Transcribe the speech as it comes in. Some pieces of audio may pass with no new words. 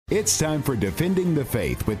It's time for Defending the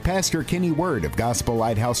Faith with Pastor Kenny Word of Gospel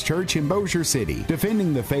Lighthouse Church in Bossier City.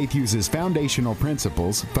 Defending the Faith uses foundational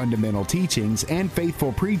principles, fundamental teachings, and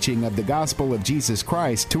faithful preaching of the gospel of Jesus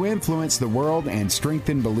Christ to influence the world and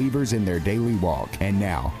strengthen believers in their daily walk. And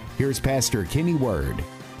now, here's Pastor Kenny Word.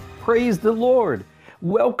 Praise the Lord.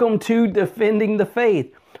 Welcome to Defending the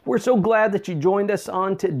Faith. We're so glad that you joined us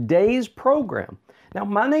on today's program. Now,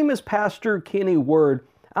 my name is Pastor Kenny Word.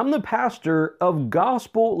 I'm the pastor of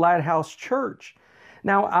Gospel Lighthouse Church.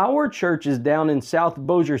 Now, our church is down in South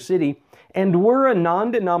Bossier City, and we're a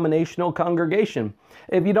non-denominational congregation.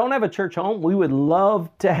 If you don't have a church home, we would love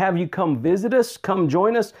to have you come visit us, come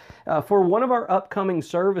join us for one of our upcoming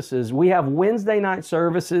services. We have Wednesday night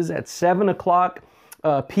services at 7 o'clock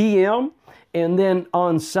p.m., and then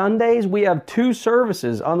on Sundays, we have two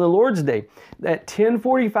services on the Lord's Day. At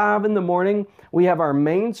 10:45 in the morning, we have our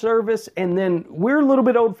main service, and then we're a little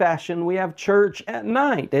bit old-fashioned. We have church at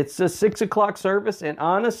night. It's a 6 o'clock service, and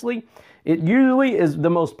honestly, it usually is the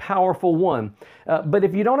most powerful one. But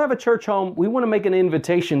if you don't have a church home, we want to make an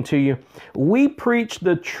invitation to you. We preach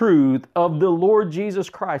the truth of the Lord Jesus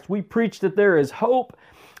Christ. We preach that there is hope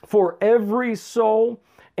for every soul,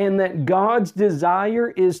 and that God's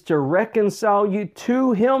desire is to reconcile you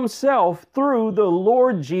to Himself through the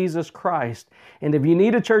Lord Jesus Christ. And if you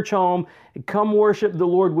need a church home, come worship the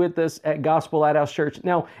Lord with us at Gospel Lighthouse Church.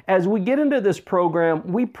 Now, as we get into this program,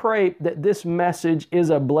 we pray that this message is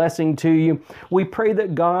a blessing to you. We pray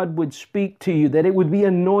that God would speak to you, that it would be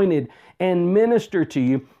anointed and minister to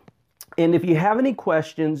you. And if you have any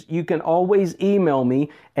questions, you can always email me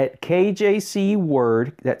at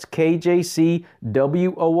kjcword, that's KJCWORD,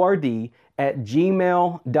 at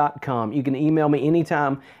gmail.com. You can email me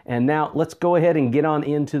anytime. And now let's go ahead and get on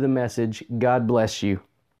into the message. God bless you.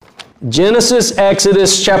 Genesis,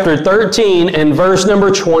 Exodus chapter 13 and verse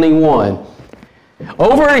number 21.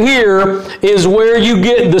 Over here is where you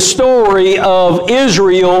get the story of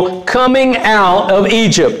Israel coming out of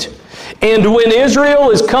Egypt. And when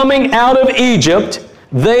Israel is coming out of Egypt,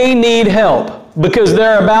 they need help because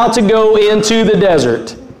they're about to go into the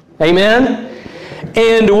desert. Amen?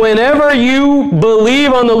 And whenever you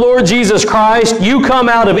believe on the Lord Jesus Christ, you come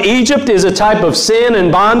out of Egypt is a type of sin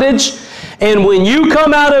and bondage. And when you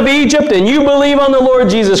come out of Egypt and you believe on the Lord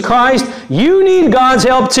Jesus Christ, you need God's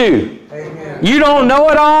help too. Amen. You don't know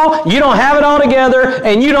it all, you don't have it all together,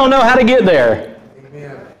 and you don't know how to get there.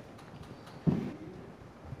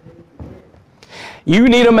 You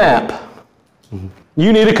need a map.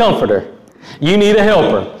 You need a comforter. You need a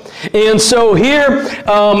helper. And so here,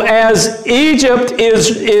 as Egypt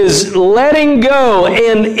is letting go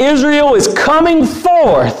and Israel is coming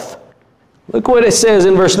forth, look what it says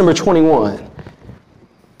in verse number 21.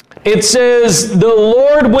 It says, "The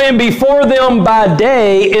Lord went before them by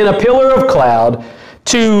day in a pillar of cloud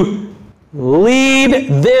to lead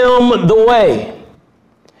them the way,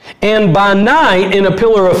 and by night in a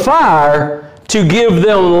pillar of fire to give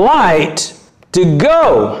them light to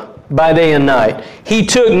go by day and night. He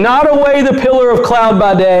took not away the pillar of cloud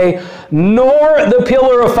by day, nor the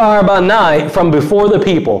pillar of fire by night from before the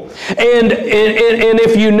people." And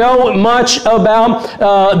if you know much about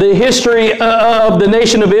the history of the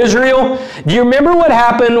nation of Israel, do you remember what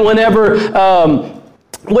happened whenever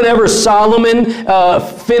Solomon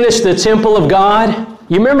finished the temple of God?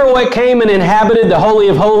 You remember what came and inhabited the Holy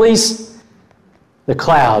of Holies? The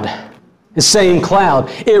cloud. The same cloud.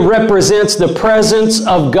 It represents the presence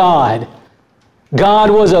of God. God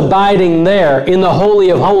was abiding there in the Holy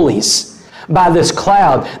of Holies by this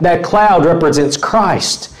cloud. That cloud represents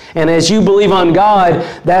Christ. And as you believe on God,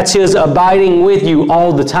 that's His abiding with you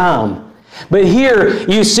all the time. But here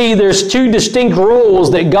you see there's two distinct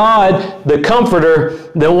roles that God, the Comforter,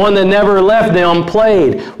 the one that never left them,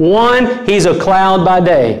 played. One, He's a cloud by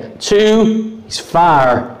day. Two, He's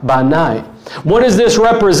fire by night. What does this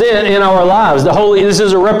represent in our lives? This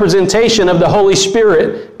is a representation of the Holy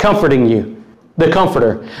Spirit comforting you, the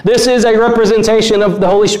Comforter. This is a representation of the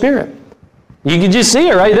Holy Spirit. You can just see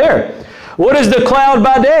it right there. What is the cloud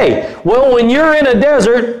by day? Well, when you're in a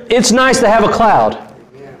desert, it's nice to have a cloud.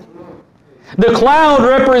 The cloud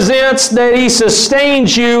represents that He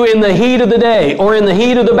sustains you in the heat of the day or in the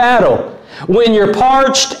heat of the battle. When you're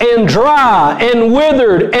parched and dry and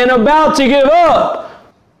withered and about to give up,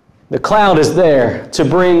 the cloud is there to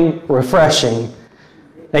bring refreshing.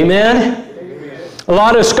 Amen? A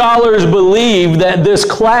lot of scholars believe that this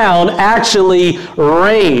cloud actually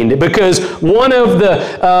rained because one of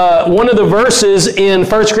the verses in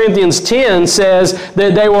 1 Corinthians 10 says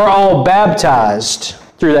that they were all baptized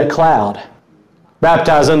through that cloud.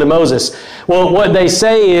 Baptized unto Moses. Well, what they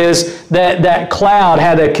say is that that cloud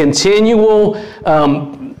had a continual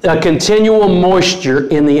a continual moisture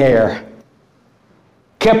in the air.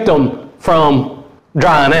 Kept them from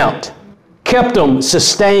drying out. Kept them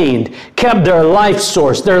sustained. Kept their life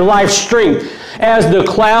source, their life strength. As the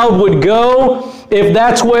cloud would go, if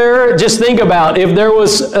that's where, just think about, if there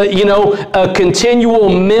was, a continual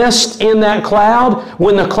mist in that cloud,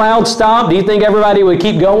 when the cloud stopped, do you think everybody would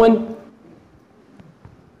keep going?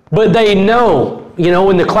 But they know,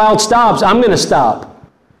 when the cloud stops, I'm going to stop.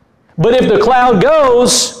 But if the cloud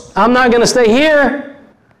goes, I'm not going to stay here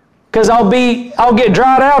because I'll get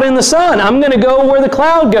dried out in the sun. I'm going to go where the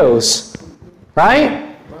cloud goes,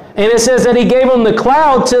 right? And it says that He gave them the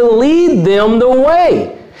cloud to lead them the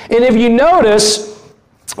way. And if you notice,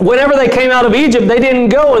 whenever they came out of Egypt, they didn't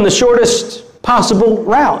go in the shortest possible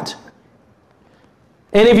route.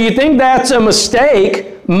 And if you think that's a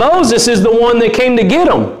mistake, Moses is the one that came to get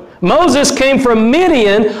them. Moses came from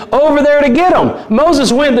Midian over there to get them.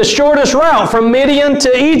 Moses went the shortest route from Midian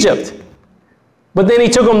to Egypt. But then he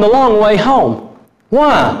took them the long way home.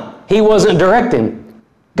 Why? He wasn't directing.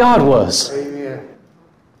 God was. Amen.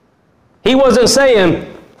 He wasn't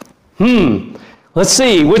saying, let's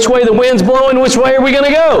see, which way the wind's blowing, which way are we going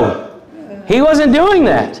to go? He wasn't doing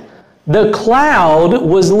that. The cloud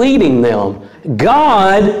was leading them.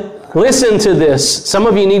 God, listen to this. Some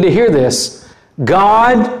of you need to hear this.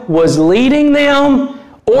 God was leading them,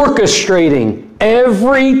 orchestrating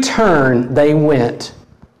every turn they went.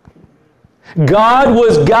 God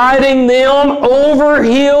was guiding them over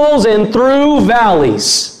hills and through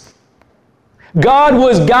valleys. God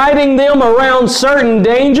was guiding them around certain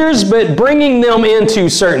dangers, but bringing them into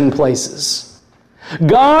certain places.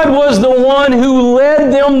 God was the one who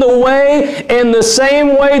led them the way, and the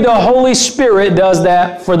same way the Holy Spirit does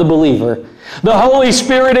that for the believer. The Holy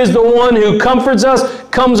Spirit is the one who comforts us,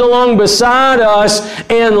 comes along beside us,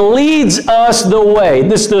 and leads us the way.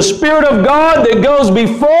 This is the Spirit of God that goes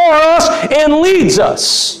before us and leads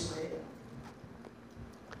us.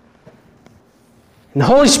 And the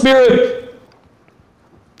Holy Spirit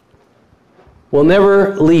will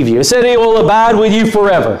never leave you. It said He will abide with you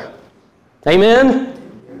forever.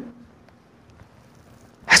 Amen?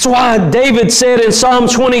 That's why David said in Psalm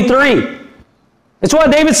 23, That's why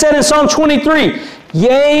David said in Psalm 23,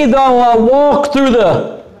 yea, though I walk through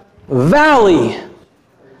the valley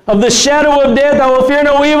of the shadow of death, I will fear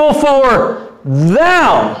no evil, for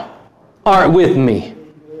Thou art with me.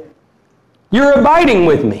 You're abiding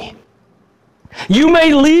with me. You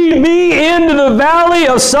may lead me into the valley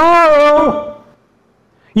of sorrow.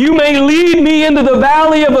 You may lead me into the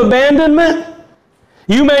valley of abandonment.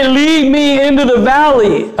 You may lead me into the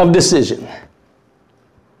valley of decision.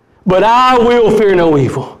 But I will fear no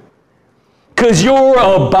evil, because you're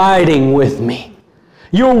abiding with me.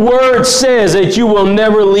 Your word says that you will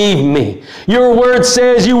never leave me. Your word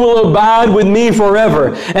says you will abide with me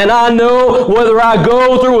forever. And I know whether I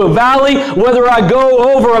go through a valley, whether I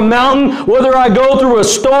go over a mountain, whether I go through a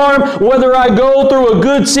storm, whether I go through a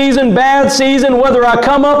good season, bad season, whether I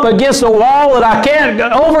come up against a wall that I can't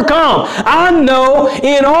overcome, I know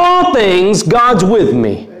in all things God's with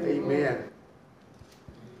me. Amen.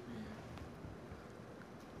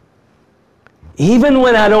 Even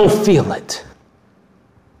when I don't feel it.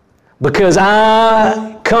 Because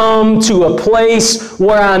I come to a place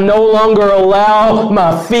where I no longer allow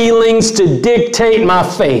my feelings to dictate my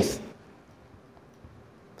faith.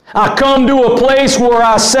 I come to a place where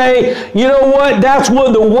I say, you know what, that's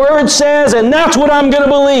what the Word says, and that's what I'm going to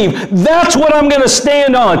believe. That's what I'm going to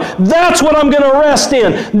stand on. That's what I'm going to rest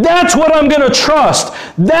in. That's what I'm going to trust.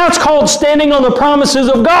 That's called standing on the promises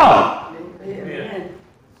of God.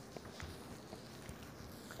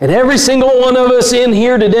 And every single one of us in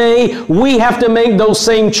here today, we have to make those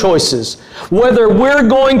same choices. Whether we're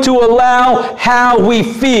going to allow how we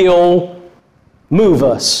feel move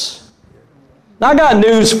us. Now, I got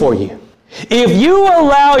news for you. If you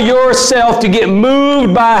allow yourself to get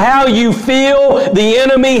moved by how you feel, the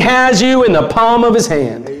enemy has you in the palm of his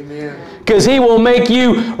hand. Because he will make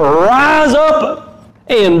you rise up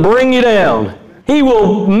and bring you down. He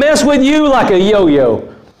will mess with you like a yo-yo.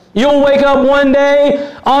 You'll wake up one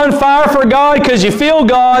day on fire for God because you feel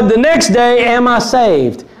God. The next day, am I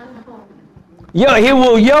saved? He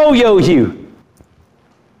will yo-yo you.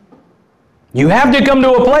 You have to come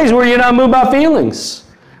to a place where you're not moved by feelings.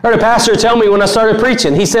 I heard a pastor tell me when I started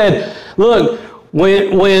preaching, he said, look,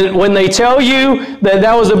 when they tell you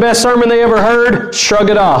that was the best sermon they ever heard, shrug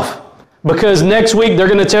it off. Because next week they're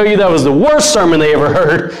going to tell you that was the worst sermon they ever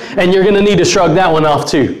heard, and you're going to need to shrug that one off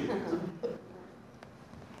too.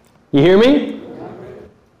 You hear me?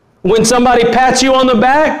 When somebody pats you on the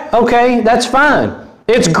back, okay, that's fine.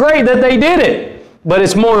 It's great that they did it, but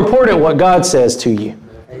it's more important what God says to you.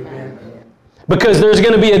 Because there's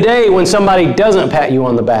going to be a day when somebody doesn't pat you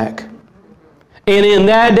on the back. And in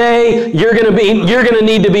that day, you're going to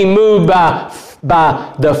need to be moved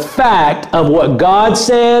by the fact of what God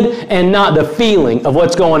said and not the feeling of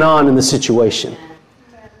what's going on in the situation.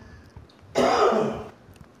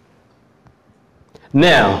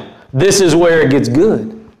 Now, this is where it gets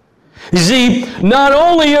good. You see, not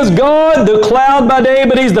only is God the cloud by day,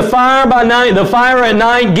 but He's the fire by night. The fire at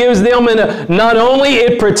night gives them, not only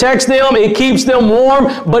it protects them, it keeps them warm,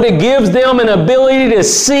 but it gives them an ability to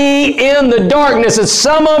see in the darkness. And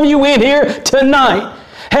some of you in here tonight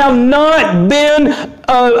have not been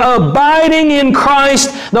abiding in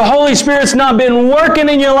Christ. The Holy Spirit's not been working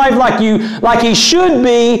in your life like He should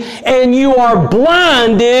be, and you are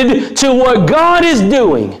blinded to what God is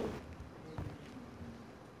doing.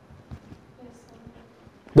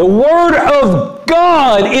 The Word of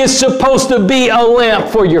God is supposed to be a lamp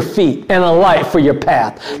for your feet and a light for your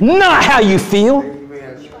path. Not how you feel.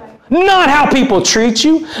 Not how people treat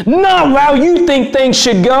you. Not how you think things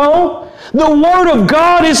should go. The Word of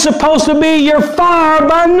God is supposed to be your fire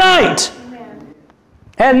by night.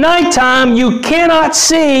 At nighttime, you cannot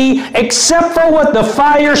see except for what the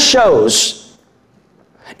fire shows.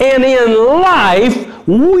 And in life,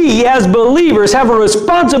 we as believers have a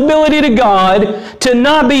responsibility to God to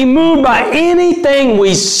not be moved by anything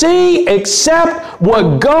we see except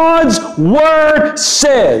what God's Word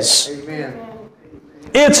says. Amen.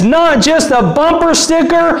 It's not just a bumper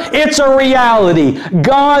sticker, it's a reality.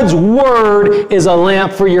 God's Word is a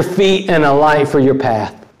lamp for your feet and a light for your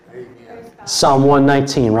path. Amen. Psalm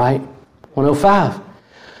 119, right? 105.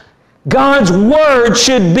 God's Word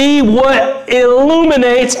should be what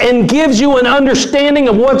illuminates and gives you an understanding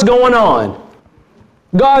of what's going on.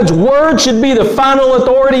 God's Word should be the final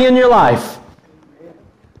authority in your life.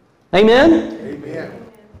 Amen?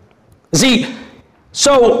 Amen. See,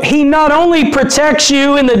 so He not only protects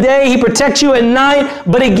you in the day, He protects you at night,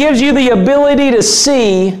 but He gives you the ability to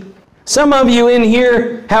see. Some of you in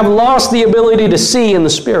here have lost the ability to see in the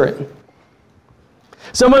Spirit.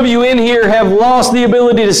 Some of you in here have lost the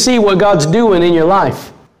ability to see what God's doing in your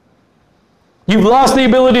life. You've lost the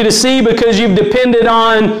ability to see because you've depended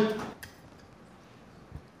on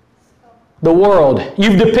the world.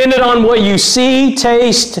 You've depended on what you see,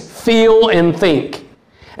 taste, feel, and think.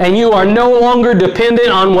 And you are no longer dependent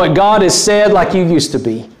on what God has said like you used to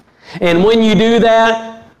be. And when you do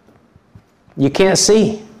that, you can't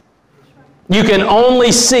see. You can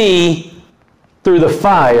only see through the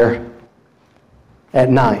fire at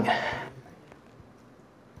night.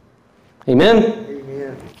 Amen?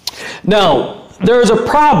 Amen. Now, there's a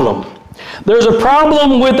problem. There's a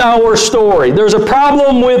problem with our story. There's a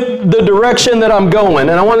problem with the direction that I'm going.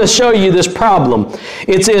 And I want to show you this problem.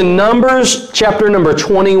 It's in Numbers chapter number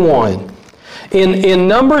 21. In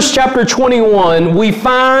Numbers chapter 21, we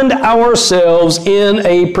find ourselves in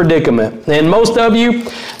a predicament. And most of you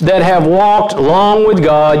that have walked long with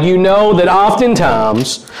God, you know that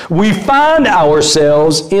oftentimes we find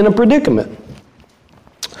ourselves in a predicament.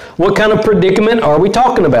 What kind of predicament are we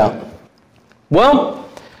talking about? Well,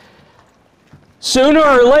 sooner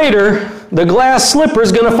or later, the glass slipper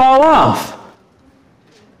is going to fall off.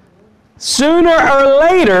 Sooner or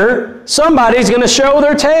later, somebody's going to show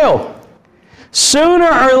their tail. Sooner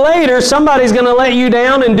or later, somebody's going to let you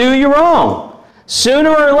down and do you wrong. Sooner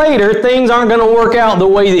or later, things aren't going to work out the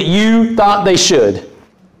way that you thought they should.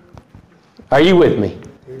 Are you with me?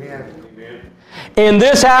 Amen. And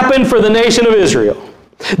this happened for the nation of Israel.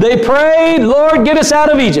 They prayed, Lord, get us out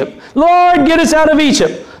of Egypt. Lord, get us out of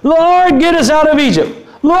Egypt. Lord, get us out of Egypt.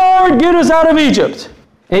 Lord, get us out of Egypt.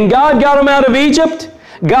 And God got them out of Egypt,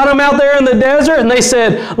 got them out there in the desert, and they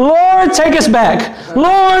said, Lord, take us back.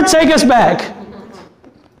 Lord, take us back.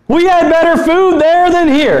 We had better food there than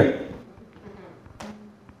here.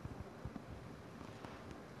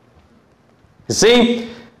 You see,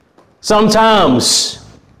 sometimes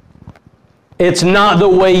it's not the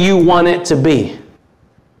way you want it to be.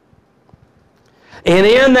 And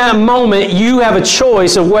in that moment, you have a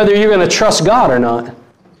choice of whether you're going to trust God or not.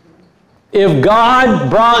 If God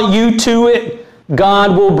brought you to it,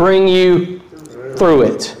 God will bring you through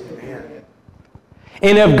it.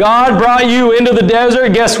 And if God brought you into the desert,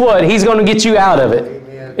 guess what? He's going to get you out of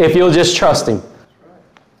it if you'll just trust Him.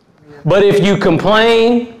 But if you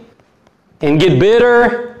complain and get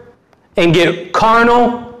bitter and get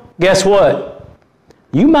carnal, guess what?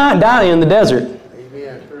 You might die in the desert.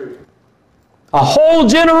 A whole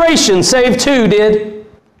generation, save two, did.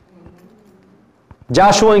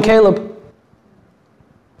 Joshua and Caleb.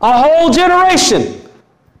 A whole generation.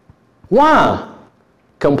 Why?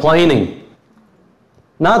 Complaining.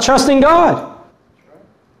 Not trusting God.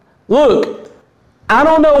 Look, I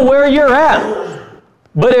don't know where you're at,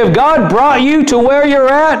 but if God brought you to where you're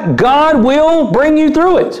at, God will bring you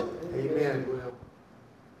through it. Amen.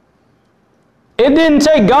 It didn't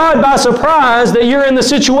take God by surprise that you're in the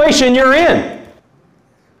situation you're in.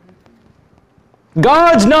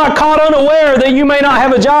 God's not caught unaware that you may not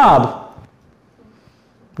have a job.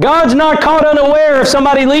 God's not caught unaware if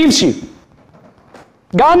somebody leaves you.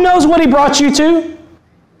 God knows what He brought you to,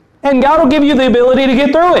 and God will give you the ability to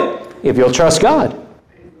get through it if you'll trust God.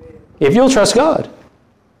 If you'll trust God.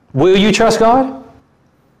 Will you trust God?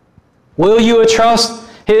 Will you trust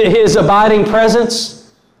His abiding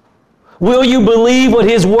presence? Will you believe what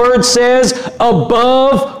His Word says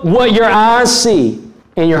above what your eyes see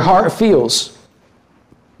and your heart feels?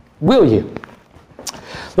 Will you?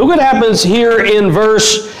 Look what happens here in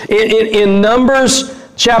in Numbers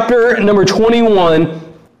chapter number 21,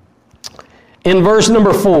 in verse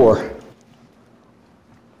number 4.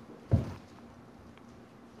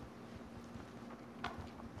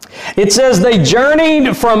 It says, they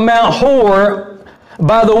journeyed from Mount Hor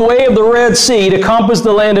by the way of the Red Sea to compass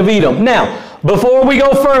the land of Edom. Now, before we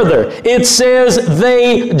go further, it says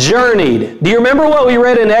they journeyed. Do you remember what we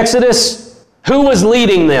read in Exodus? Who was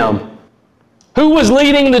leading them? Who was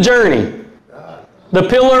leading the journey? The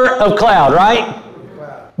pillar of cloud, right?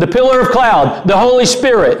 The pillar of cloud, the Holy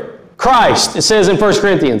Spirit, Christ, it says in 1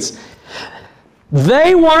 Corinthians.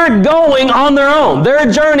 They weren't going on their own.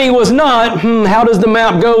 Their journey was not, how does the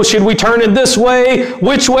map go? Should we turn it this way?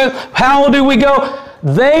 Which way? How do we go?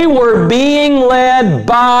 They were being led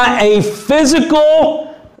by a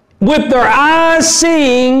physical, with their eyes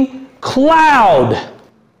seeing, cloud.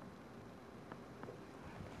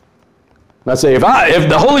 I say, if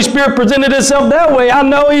the Holy Spirit presented Himself that way, I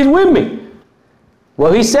know He's with me.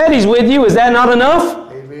 Well, He said He's with you. Is that not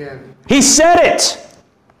enough? Amen. He said it.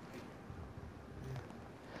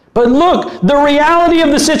 But look, the reality of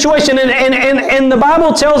the situation, and the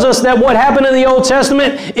Bible tells us that what happened in the Old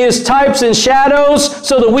Testament is types and shadows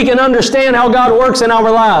so that we can understand how God works in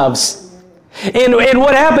our lives. And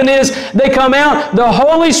what happened is they come out, the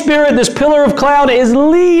Holy Spirit, this pillar of cloud, is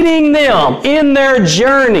leading them in their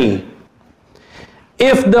journey.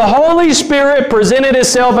 If the Holy Spirit presented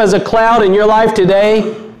Himself as a cloud in your life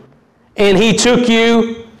today, and He took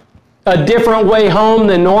you a different way home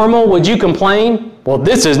than normal, would you complain? Well,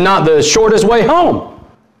 this is not the shortest way home.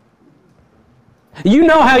 You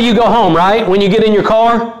know how you go home, right? When you get in your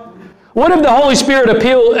car? What if the Holy Spirit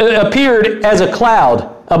appeared as a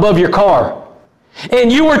cloud above your car?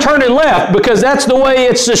 And you were turning left because that's the way,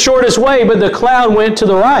 it's the shortest way, but the cloud went to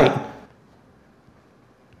the right.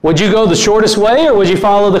 Would you go the shortest way or would you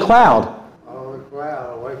follow the cloud? Follow the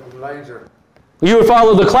cloud away from laser. You would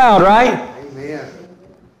follow the cloud, right? Amen.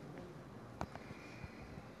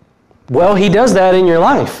 Well, He does that in your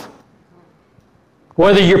life,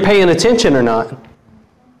 whether you're paying attention or not.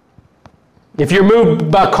 If you're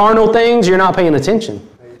moved by carnal things, you're not paying attention.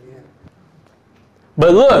 Amen.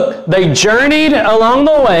 But look, they journeyed along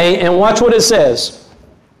the way, and watch what it says.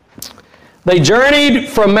 They journeyed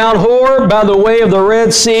from Mount Hor by the way of the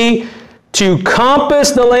Red Sea to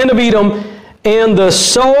compass the land of Edom, and the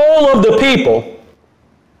soul of the people.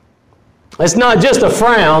 It's not just a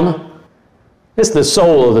frown. It's the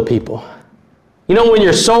soul of the people. You know, when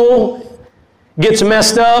your soul gets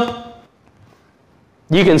messed up,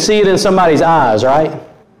 you can see it in somebody's eyes, right?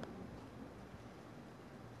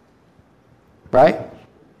 Right?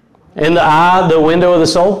 In the eye, the window of the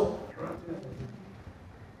soul.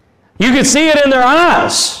 You can see it in their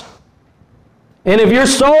eyes. And if your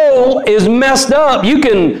soul is messed up, you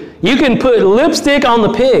can put lipstick on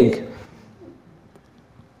the pig.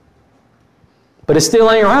 But it still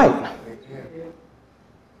ain't right.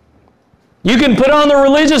 You can put on the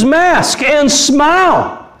religious mask and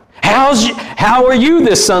smile. How are you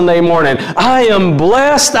this Sunday morning? I am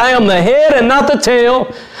blessed. I am the head and not the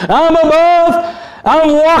tail. I'm above.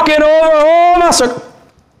 I'm walking over all my circle.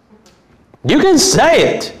 You can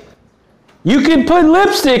say it. You can put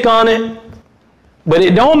lipstick on it, but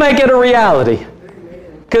it don't make it a reality.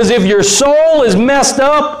 Because if your soul is messed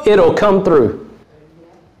up, it'll come through.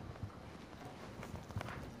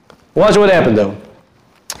 Watch what happened though.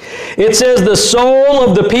 It says the soul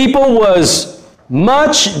of the people was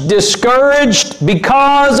much discouraged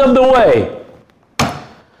because of the way.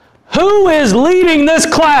 Who is leading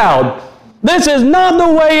this cloud? This is not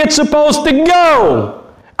the way it's supposed to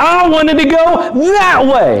go. I wanted to go that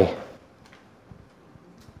way.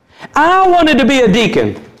 I wanted to be a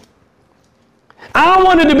deacon. I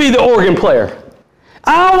wanted to be the organ player.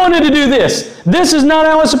 I wanted to do this. This is not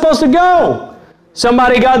how it's supposed to go.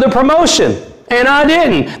 Somebody got the promotion, and I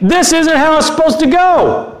didn't. This isn't how it's supposed to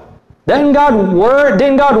go. Didn't God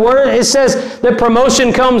word? It says that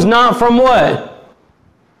promotion comes not from what?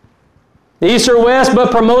 The east or west,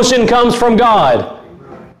 but promotion comes from God.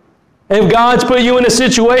 If God's put you in a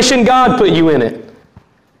situation, God put you in it.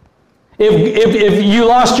 If you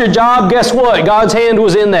lost your job, guess what? God's hand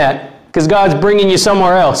was in that because God's bringing you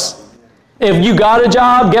somewhere else. If you got a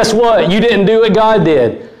job, guess what? You didn't do it, God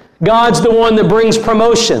did. God's the one that brings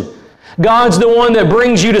promotion. God's the one that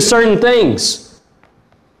brings you to certain things.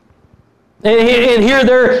 And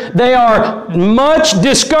here they are much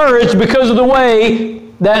discouraged because of the way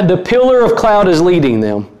that the pillar of cloud is leading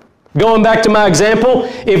them. Going back to my example,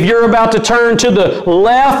 if you're about to turn to the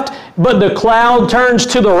left, but the cloud turns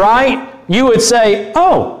to the right, you would say,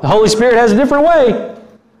 oh, the Holy Spirit has a different way.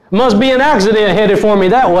 Must be an accident headed for me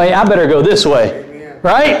that way. I better go this way. Amen.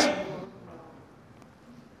 Right?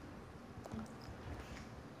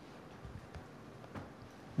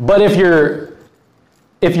 But if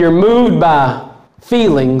you're moved by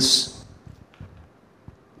feelings,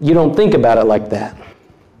 you don't think about it like that.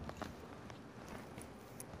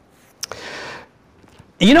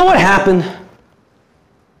 You know what happened?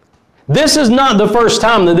 This is not the first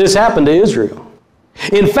time that this happened to Israel.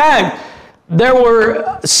 In fact, there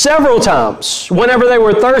were several times whenever they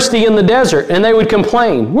were thirsty in the desert and they would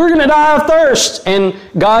complain, we're going to die of thirst. And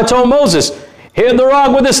God told Moses, hit the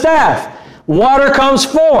rock with a staff. Water comes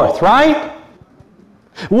forth, right?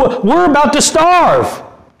 We're about to starve.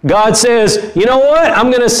 God says, you know what?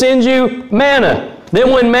 I'm going to send you manna.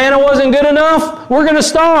 Then when manna wasn't good enough, we're going to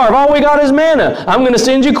starve. All we got is manna. I'm going to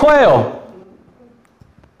send you quail.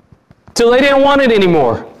 Till they didn't want it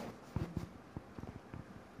anymore.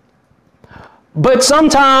 But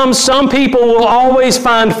sometimes some people will always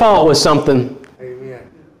find fault with something. Amen.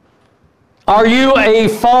 Are you a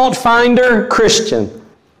fault finder Christian?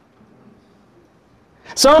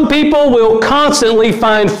 Some people will constantly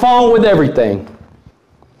find fault with everything.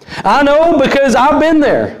 I know because I've been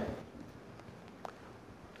there.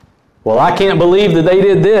 Well, I can't believe that they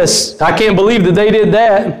did this. I can't believe that they did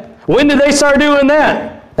that. When did they start doing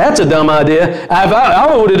that? That's a dumb idea.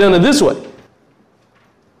 I would have done it this way.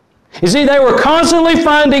 You see, they were constantly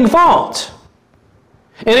finding fault.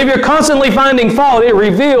 And if you're constantly finding fault, it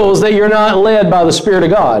reveals that you're not led by the Spirit of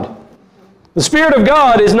God. The Spirit of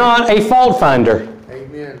God is not a fault finder.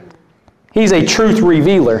 Amen. He's a truth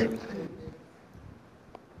revealer.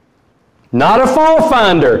 Not a fault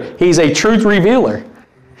finder. He's a truth revealer.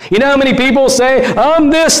 You know how many people say, I'm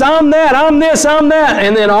this, I'm that, I'm this, I'm that,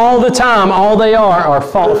 and then all the time, all they are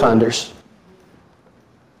fault finders.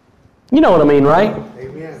 You know what I mean, right?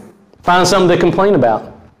 Amen. Find something to complain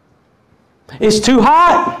about. It's too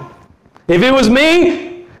hot. If it was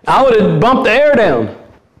me, I would have bumped the air down.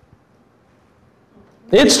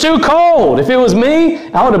 It's too cold. If it was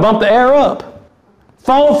me, I would have bumped the air up.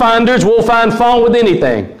 Fault finders will find fault with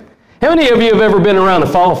anything. How many of you have ever been around a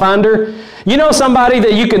fault finder? You know somebody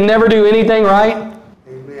that you can never do anything right?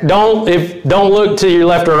 Amen. Don't look to your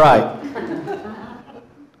left or right.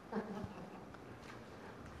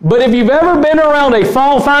 But if you've ever been around a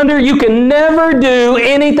fault finder, you can never do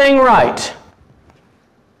anything right.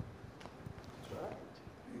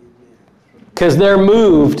 Because they're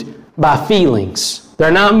moved by feelings. They're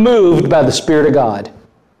not moved by the Spirit of God.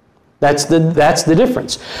 That's the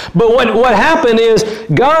difference. But what happened is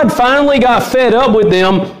God finally got fed up with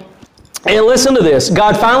them. And listen to this.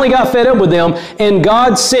 God finally got fed up with them, and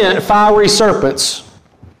God sent fiery serpents.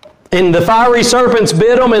 And the fiery serpents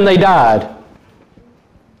bit them, and they died.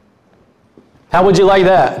 How would you like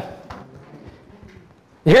that?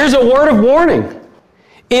 Here's a word of warning.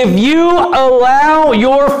 If you allow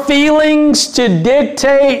your feelings to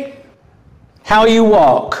dictate how you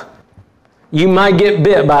walk, you might get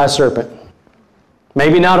bit by a serpent.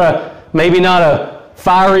 Maybe not a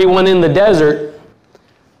fiery one in the desert,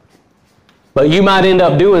 but you might end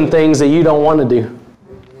up doing things that you don't want to do.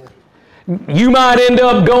 You might end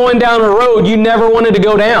up going down a road you never wanted to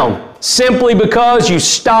go down, simply because you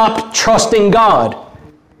stopped trusting God.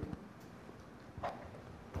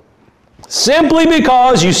 Simply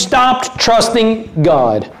because you stopped trusting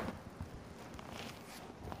God.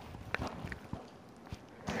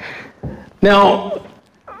 Now,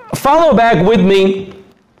 follow back with me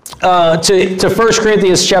to 1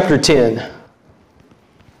 Corinthians chapter 10.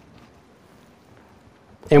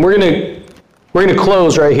 And we're going to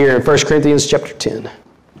close right here in 1 Corinthians chapter 10.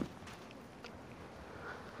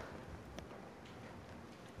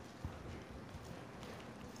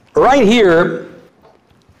 Right here,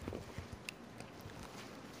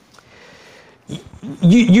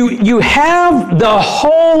 you have the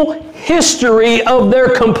whole history of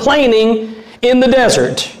their complaining in the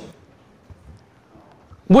desert,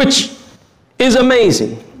 which is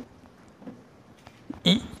amazing.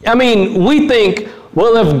 I mean, we think,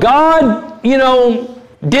 well, if God,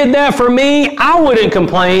 did that for me, I wouldn't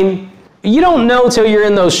complain. You don't know till you're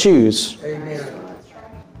in those shoes. Amen.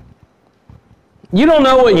 You don't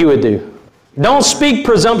know what you would do. Don't speak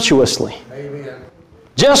presumptuously. Amen.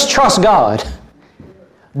 Just trust God.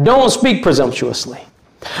 Don't speak presumptuously.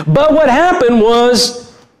 But what happened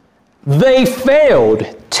was they failed.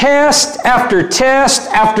 Test after test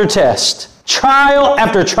after test. Trial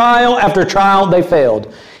after trial after trial, they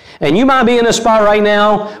failed. And you might be in a spot right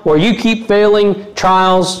now where you keep failing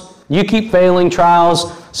trials. You keep failing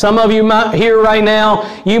trials. Some of you might here right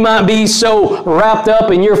now, you might be so wrapped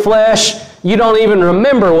up in your flesh, you don't even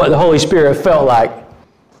remember what the Holy Spirit felt like,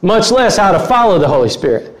 much less how to follow the Holy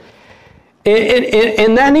Spirit.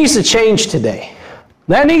 And that needs to change today.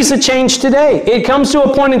 That needs to change today. It comes to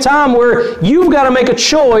a point in time where you've got to make a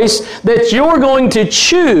choice that you're going to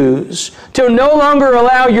choose to no longer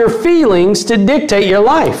allow your feelings to dictate your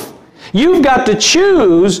life. You've got to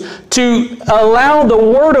choose to allow the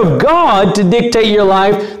Word of God to dictate your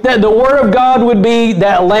life, that the Word of God would be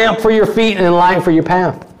that lamp for your feet and light for your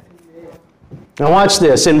path. Now watch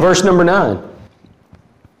this in verse number 9.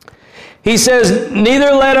 He says,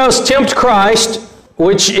 neither let us tempt Christ,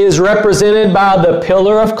 which is represented by the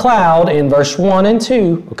pillar of cloud in verse 1 and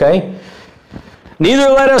 2, okay? Neither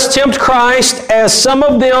let us tempt Christ, as some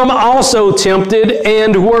of them also tempted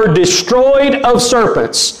and were destroyed of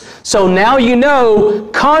serpents. So now you know,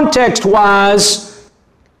 context-wise,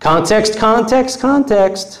 context.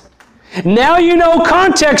 Now you know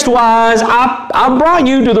context-wise, I brought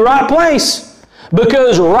you to the right place.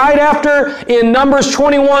 Because right after, in Numbers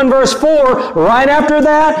 21 verse 4, right after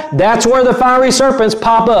that, that's where the fiery serpents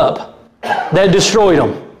pop up that destroyed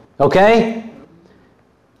them. Okay?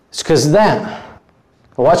 It's because of that.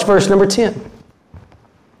 Watch verse number 10.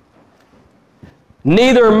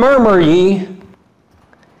 Neither murmur ye,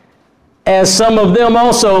 as some of them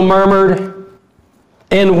also murmured,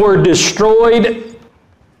 and were destroyed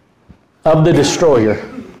of the destroyer.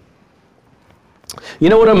 You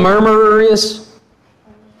know what a murmurer is?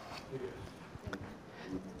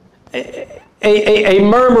 A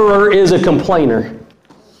murmurer is a complainer.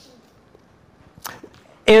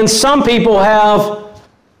 And some people have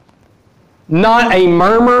not a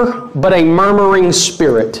murmur, but a murmuring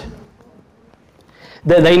spirit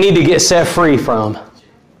that they need to get set free from.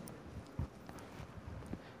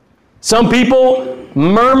 Some people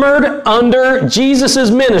murmured under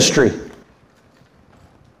Jesus' ministry.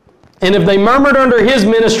 And if they murmured under His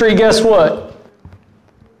ministry, guess what?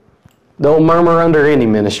 They'll murmur under any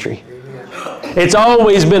ministry. It's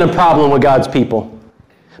always been a problem with God's people.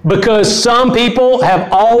 Because some people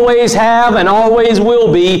have and always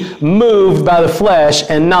will be moved by the flesh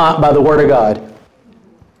and not by the Word of God.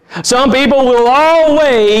 Some people will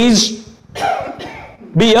always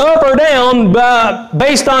be up or down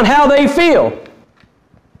based on how they feel.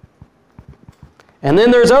 And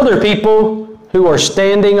then there's other people who are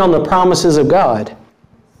standing on the promises of God.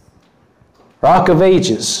 Rock of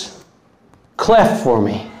Ages, cleft for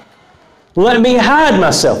me. Let me hide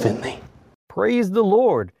myself in thee. Praise the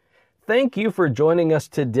Lord. Thank you for joining us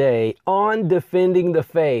today on Defending the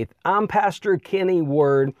Faith. I'm Pastor Kenny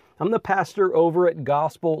Word. I'm the pastor over at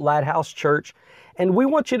Gospel Lighthouse Church, and we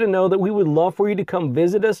want you to know that we would love for you to come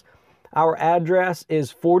visit us. Our address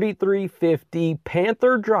is 4350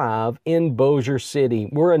 Panther Drive in Bossier City.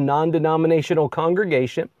 We're a non-denominational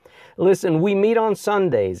congregation. Listen, we meet on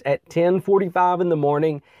Sundays at 10:45 in the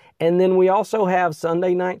morning, and then we also have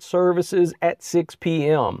Sunday night services at 6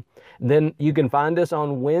 p.m. Then you can find us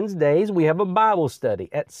on Wednesdays. We have a Bible study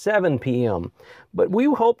at 7 p.m. But we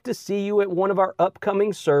hope to see you at one of our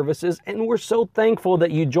upcoming services, and we're so thankful that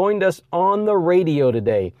you joined us on the radio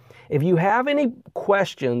today. If you have any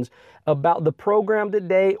questions about the program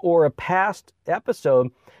today or a past episode,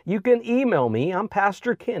 you can email me. I'm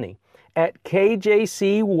Pastor Kenny at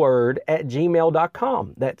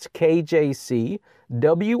kjcword@gmail.com. That's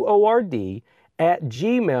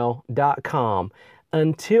kjcword@gmail.com.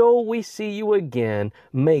 Until we see you again,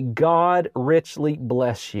 may God richly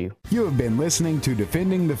bless you. You have been listening to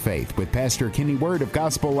Defending the Faith with Pastor Kenny Word of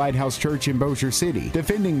Gospel Lighthouse Church in Bossier City.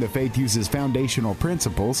 Defending the Faith uses foundational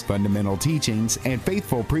principles, fundamental teachings, and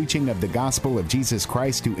faithful preaching of the gospel of Jesus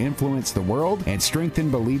Christ to influence the world and strengthen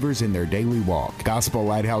believers in their daily walk. Gospel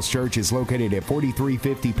Lighthouse Church is located at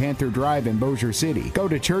 4350 Panther Drive in Bossier City. Go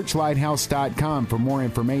to churchlighthouse.com for more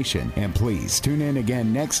information, and please tune in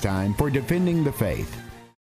again next time for Defending the Faith.